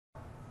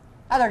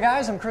Hi there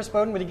guys, I'm Chris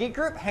Bowden with the Geek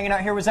Group, hanging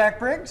out here with Zach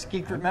Briggs,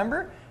 Geek Group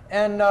member,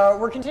 and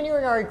we're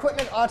continuing our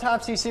equipment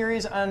autopsy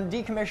series on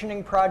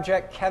decommissioning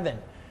Project Kevin.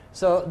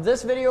 So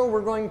this video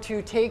we're going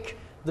to take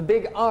the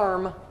big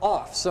arm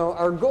off. So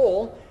our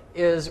goal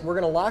is we're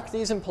going to lock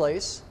these in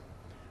place,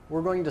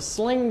 we're going to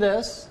sling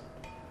this,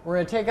 we're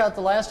going to take out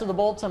the last of the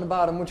bolts on the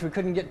bottom, which we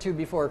couldn't get to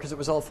before because it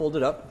was all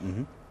folded up,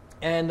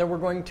 and then we're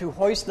going to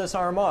hoist this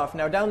arm off.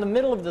 Now down the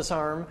middle of this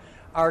arm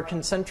are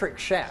concentric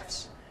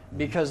shafts,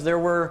 because there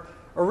were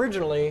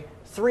originally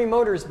 3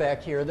 motors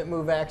back here that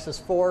move axis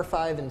 4,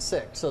 5, and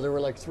 6. So there were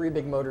like 3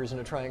 big motors in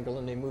a triangle,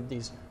 and they moved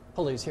these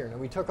pulleys here. Now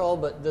we took all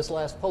but this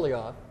last pulley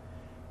off,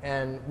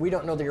 and we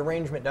don't know the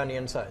arrangement down the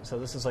inside. So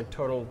this is like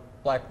total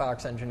black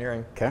box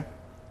engineering. Okay.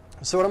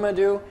 So what I'm going to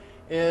do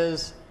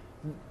is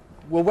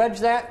we'll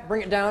wedge that,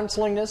 bring it down,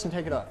 sling this, and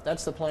take it off.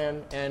 That's the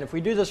plan. And if we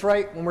do this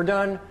right, when we're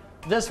done,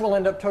 this will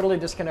end up totally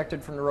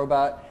disconnected from the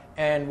robot,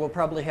 and we'll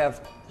probably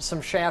have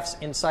some shafts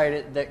inside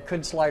it that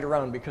could slide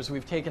around because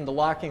we've taken the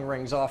locking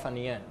rings off on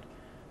the end.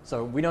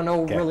 So we don't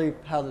know really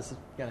how this is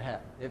going to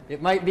happen.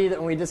 It might be that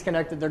when we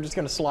disconnect it, they're just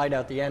going to slide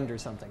out the end or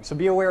something. So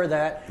be aware of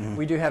that.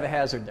 We do have a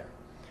hazard there.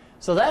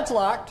 So that's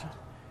locked.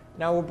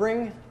 Now we'll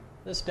bring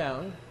this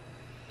down.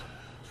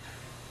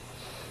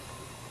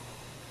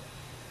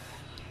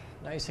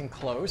 Nice and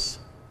close.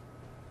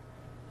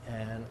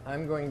 And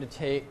I'm going to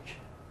take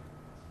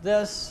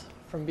this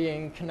from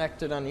being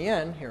connected on the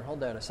end. Here,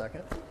 hold that a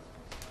second.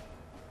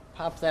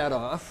 Pop that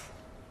off.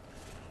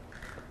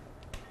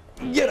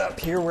 Get up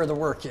here where the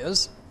work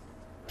is.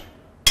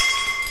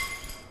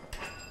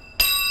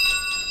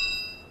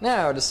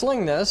 Now, to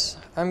sling this,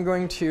 I'm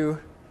going to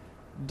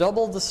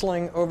double the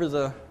sling over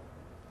the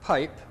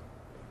pipe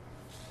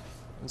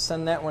and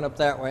send that one up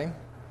that way.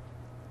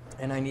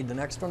 And I need the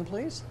next one,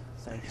 please.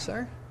 Thank you,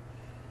 sir.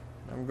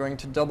 I'm going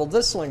to double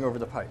this sling over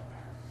the pipe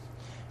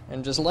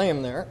and just lay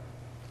them there.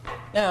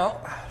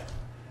 Now,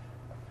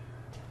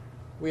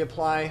 we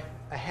apply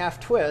a half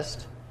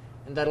twist,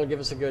 and that'll give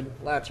us a good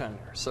latch on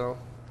there. So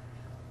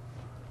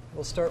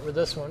we'll start with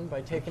this one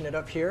by taking it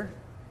up here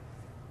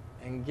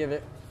and give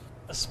it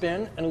a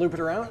spin and loop it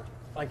around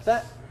like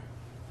that.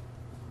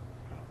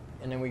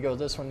 And then we go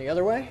this one the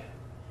other way.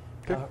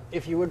 Okay.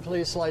 If you would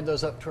please slide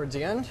those up towards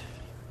the end.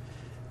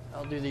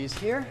 I'll do these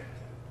here.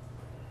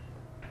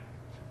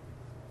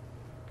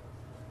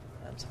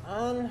 That's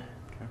on.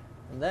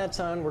 And that's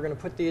on. We're going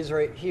to put these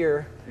right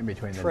here, in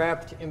between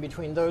trapped in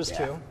between those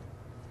two.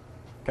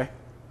 Okay.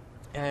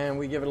 And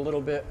we give it a little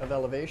bit of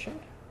elevation.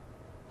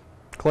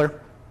 Clear.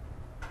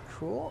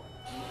 Cool.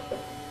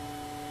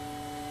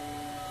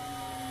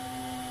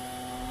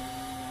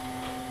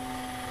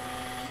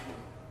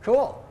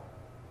 Cool.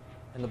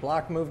 And the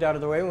block moved out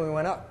of the way when we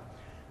went up.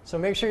 So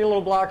make sure your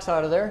little block's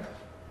out of there.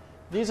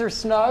 These are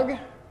snug.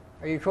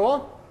 Are you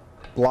cool?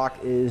 Block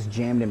is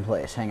jammed in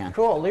place. Hang on.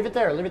 Cool. Leave it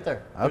there. Leave it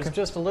there. Okay. There's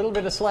just a little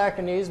bit of slack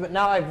in these, but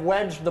now I've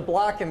wedged the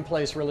block in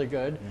place really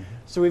good.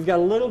 So we've got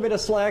a little bit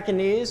of slack in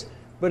these,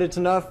 but it's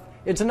enough.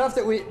 It's enough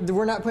that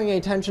we're not putting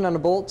any tension on the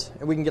bolts,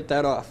 and we can get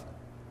that off.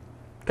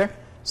 Okay.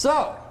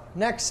 So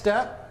next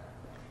step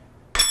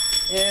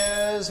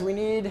is we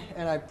need,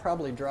 and I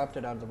probably dropped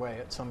it out of the way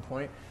at some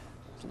point.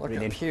 Let's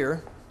look up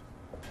here.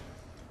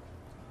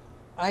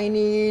 I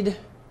need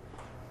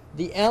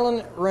the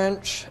Allen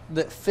wrench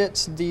that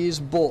fits these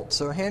bolts.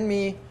 So hand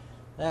me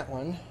that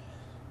one.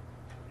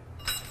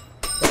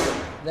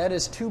 That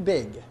is too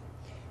big.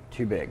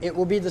 Too big. It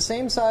will be the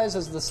same size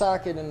as the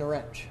socket in the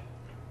wrench.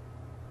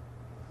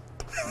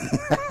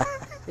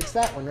 It's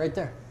that one right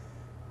there.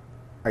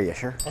 Are you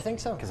sure? I think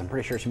so. Because I'm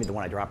pretty sure it should be the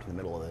one I dropped in the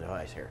middle of the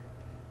device here.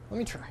 Let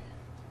me try.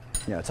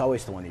 No, it's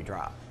always the one you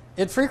drop.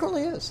 It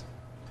frequently is.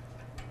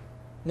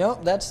 No,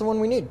 that's the one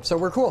we need. So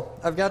we're cool.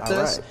 I've got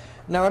this. Right.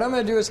 Now what I'm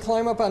going to do is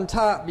climb up on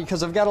top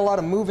because I've got a lot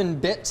of moving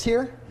bits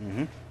here.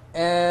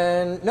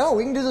 And no,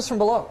 we can do this from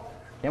below.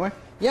 Can we?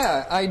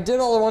 Yeah, I did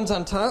all the ones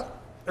on top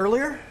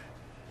earlier.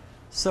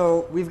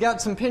 So we've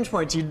got some pinch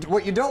points.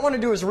 What you don't want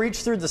to do is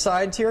reach through the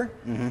sides here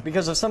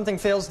because if something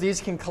fails,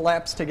 these can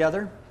collapse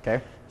together.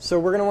 Okay. So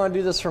we're going to want to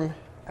do this from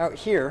out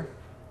here.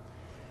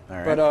 All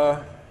right.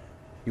 But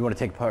you want to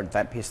take apart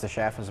that piece of the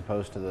shaft as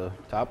opposed to the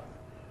top?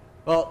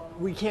 well,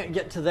 we can't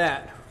get to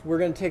that. We're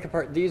going to take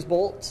apart these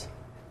bolts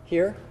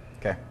here.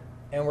 Okay.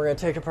 And we're going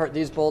to take apart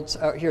these bolts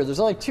out here. There's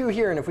only 2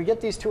 here, and if we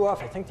get these 2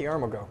 off, I think the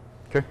arm will go.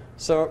 Okay.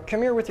 So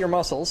come here with your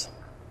muscles.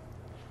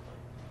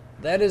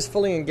 That is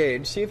fully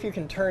engaged. See if you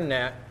can turn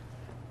that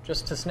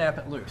just to snap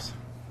it loose.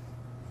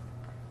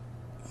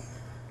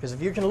 Because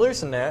if you can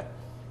loosen that,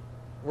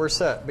 we're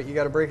set, but you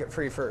got to break it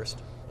free first.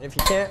 And if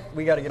you can't,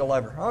 we got to get a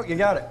lever. Oh, you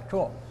got it.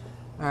 Cool.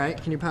 All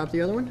right, can you pop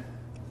the other one?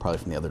 Probably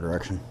from the other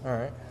direction. All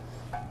right.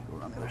 Go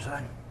on the other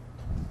side.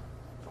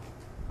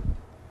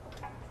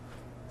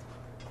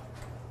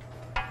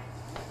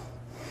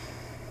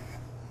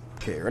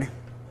 Okay, ready?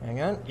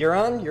 Hang on. You're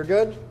on. You're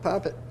good.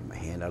 Pop it. Get my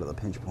hand out of the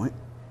pinch point.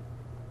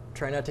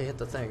 Try not to hit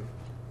the thing.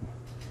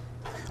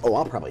 Oh,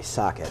 I'll probably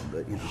sock it,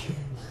 but you know.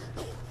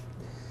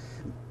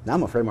 Now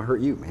I'm afraid I'm going to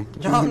hurt you, man.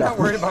 No, I'm not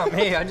worried about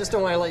me. I just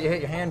don't want to let you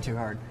hit your hand too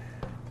hard.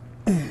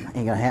 Ain't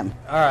gonna happen.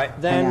 All right,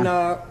 then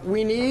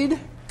we need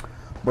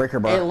Breaker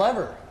bar. a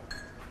lever.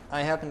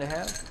 I happen to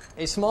have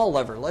a small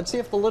lever. Let's see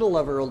if the little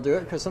lever will do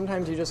it, because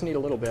sometimes you just need a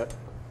little bit.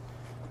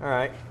 All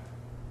right.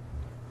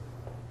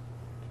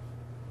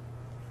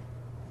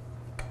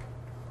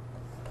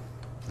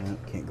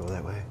 Can't go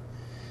that way.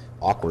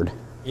 Awkward.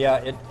 Yeah,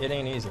 it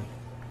ain't easy.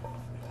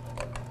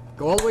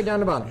 Go all the way down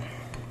to the bottom.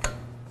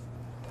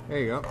 There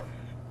you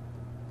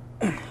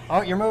go.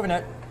 Oh, you're moving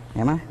it.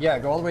 Am I? Yeah,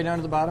 go all the way down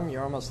to the bottom.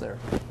 You're almost there.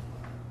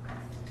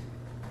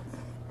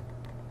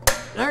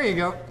 There you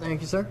go.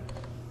 Thank you, sir.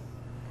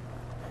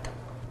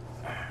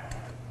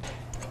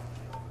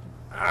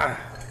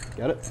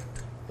 Got it?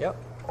 Yep.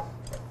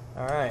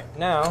 All right,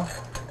 now.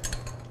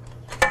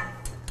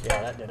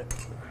 Yeah, that did it.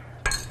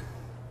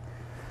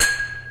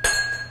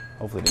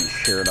 Hopefully it didn't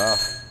shear it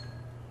off.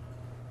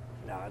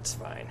 No, it's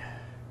fine.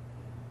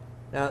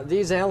 Now,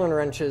 these Allen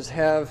wrenches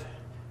have,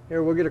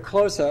 here, we'll get a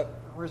close-up.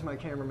 Where's my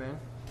cameraman?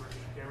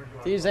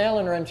 These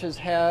Allen wrenches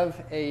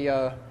have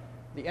a,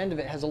 the end of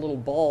it has a little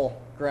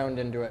ball ground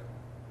into it.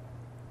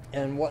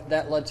 And what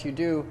that lets you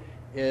do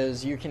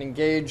is you can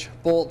engage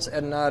bolts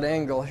at an odd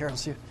angle. Here,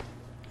 let's see if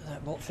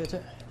that bolt fits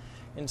it.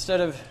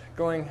 Instead of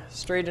going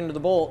straight into the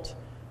bolt,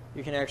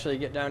 you can actually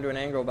get down to an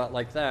angle about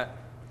like that.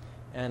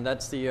 And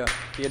that's the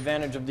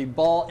advantage of the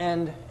ball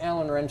end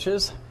Allen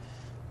wrenches.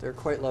 They're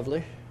quite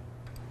lovely.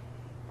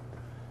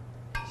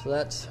 So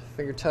that's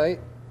finger tight.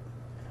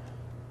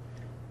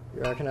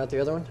 You're rocking out the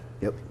other one?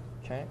 Yep.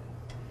 Okay.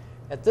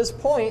 At this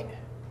point,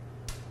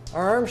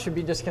 our arm should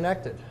be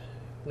disconnected.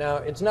 Now,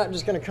 it's not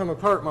just going to come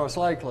apart most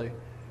likely.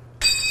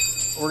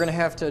 We're going to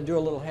have to do a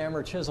little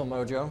hammer chisel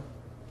mojo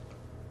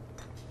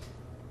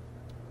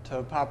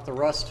to pop the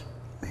rust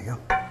There you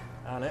go.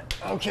 on it.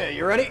 Okay,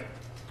 you ready?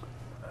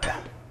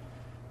 Yeah.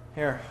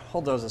 Here,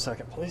 hold those a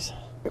second, please.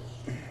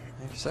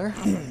 Thank you, sir.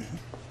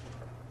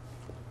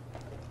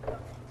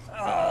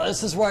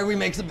 This is why we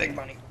make the big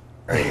money.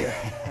 Right here.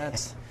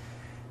 That's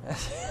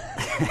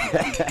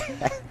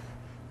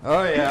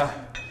oh, yeah.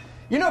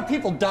 You know,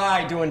 people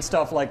die doing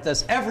stuff like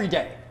this every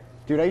day.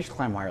 Dude, I used to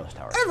climb wireless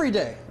towers. Every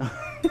day.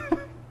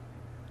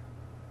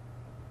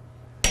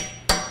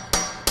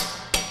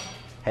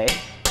 Hey,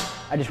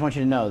 I just want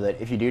you to know that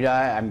if you do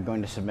die, I'm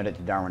going to submit it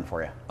to Darwin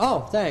for you.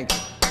 Oh, thanks.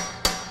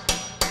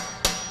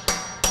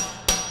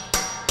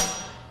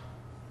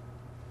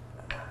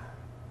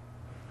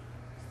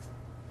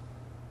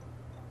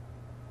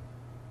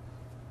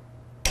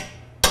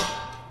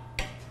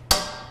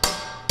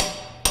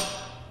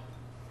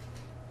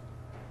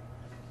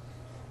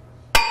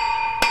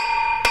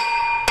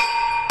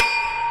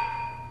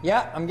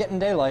 Yeah, I'm getting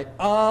daylight.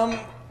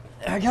 I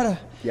gotta.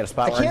 You got a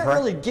spot I where can't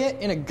really get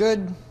in a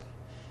good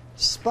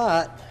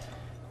spot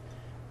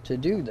to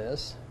do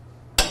this.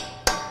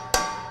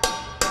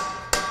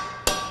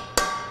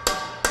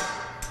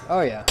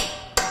 Oh yeah.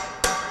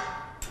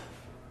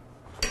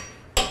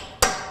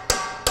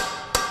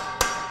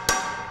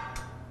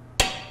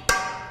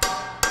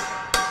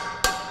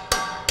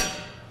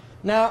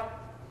 Now,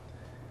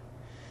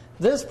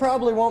 this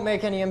probably won't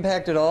make any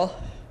impact at all,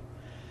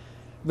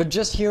 but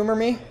just humor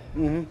me.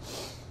 Mm-hmm.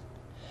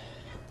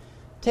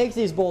 Take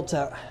these bolts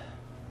out.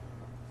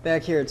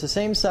 Back here, it's the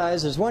same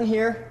size. There's one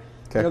here.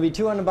 Okay. There'll be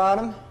two on the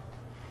bottom.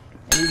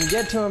 And you can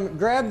get to them.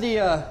 Grab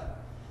the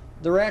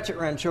ratchet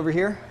wrench over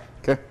here.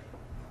 Okay.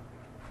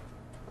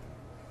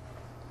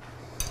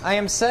 I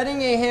am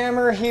setting a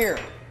hammer here,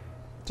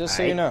 just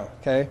so you know,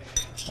 okay?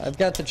 I've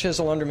got the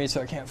chisel under me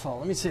so I can't fall.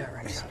 Let me see that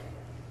right now.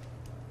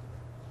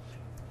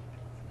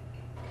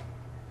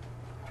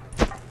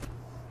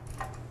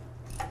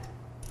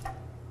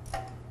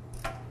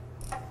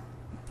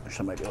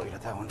 Somebody be looking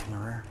at that one from the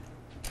rear.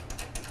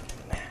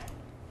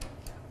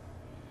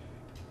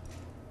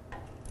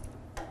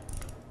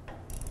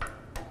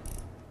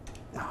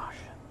 Oh,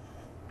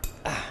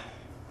 shit.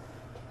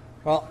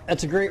 Well,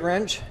 that's a great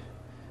wrench,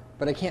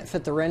 but I can't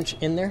fit the wrench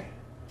in there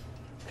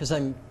because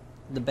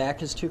the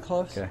back is too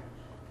close. Okay.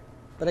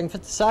 But I can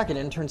fit the socket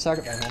in, turn the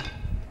socket back on.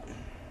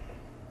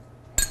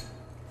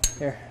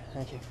 Here,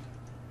 thank you.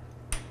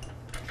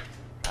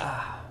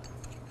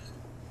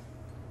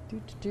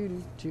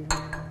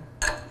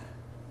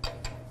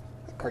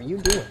 What are you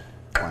doing?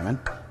 Climbing.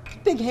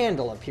 Big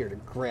handle up here to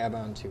grab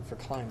onto for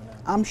climbing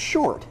out. I'm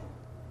short.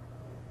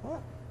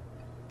 What?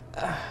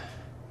 Gotta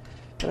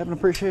have an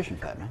appreciation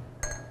for that, man.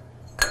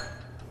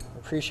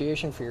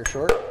 Appreciation for your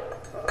short?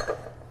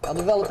 I'll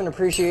develop an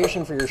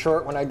appreciation for your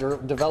short when I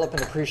develop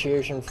an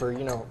appreciation for,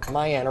 you know,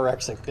 my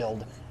anorexic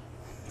build.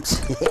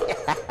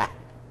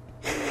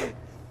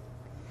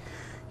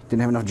 Didn't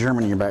have enough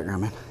German in your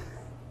background, man.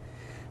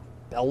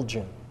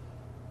 Belgian.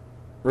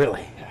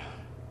 Really? Yeah.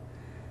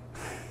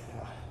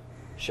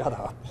 Shut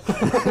up.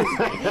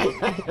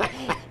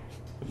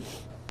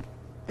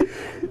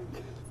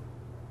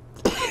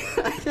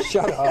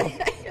 Shut up.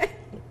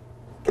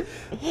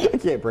 I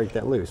can't break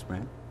that loose,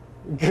 man.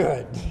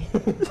 Good.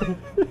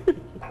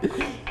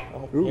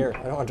 Here,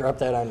 I don't want to drop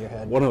that on your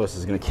head. One of us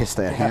is gonna kiss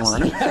that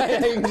hammer. You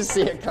can just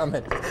see it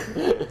coming.